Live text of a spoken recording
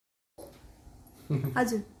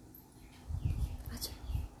अजून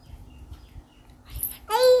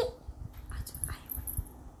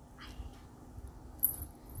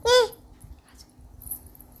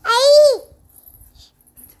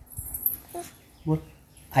बोल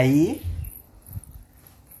आई.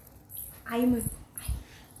 आई म्हण.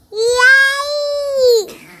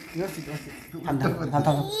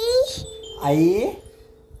 आई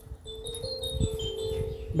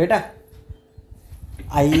बेटा.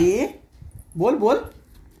 आई बोल बोल.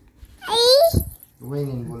 वही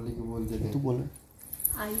नहीं बोलने की बोलते थे. तू बोल.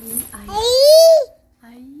 आई आई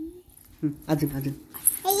आई अजून अजून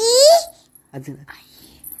अजून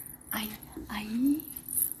आई आई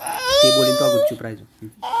ते बोलीन तो अगोदर चुप राहायचो.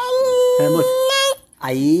 बोल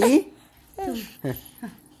आई.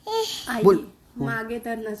 आई बोल. मागे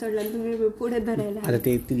धरणं सोडलं तुम्ही पुढे धरायला. आता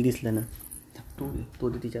ते तिला दिसलं ना. तो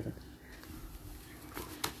तिच्या हातात.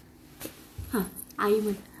 हा आई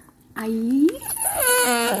म्हण. आई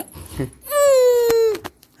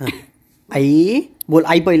आई बोल.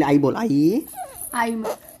 आई पहिले आई बोल. आई आई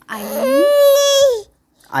म्हण. आई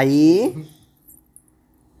आई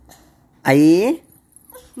आई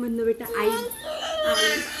म्हणलं बेटा आई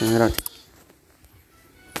आई. राहते.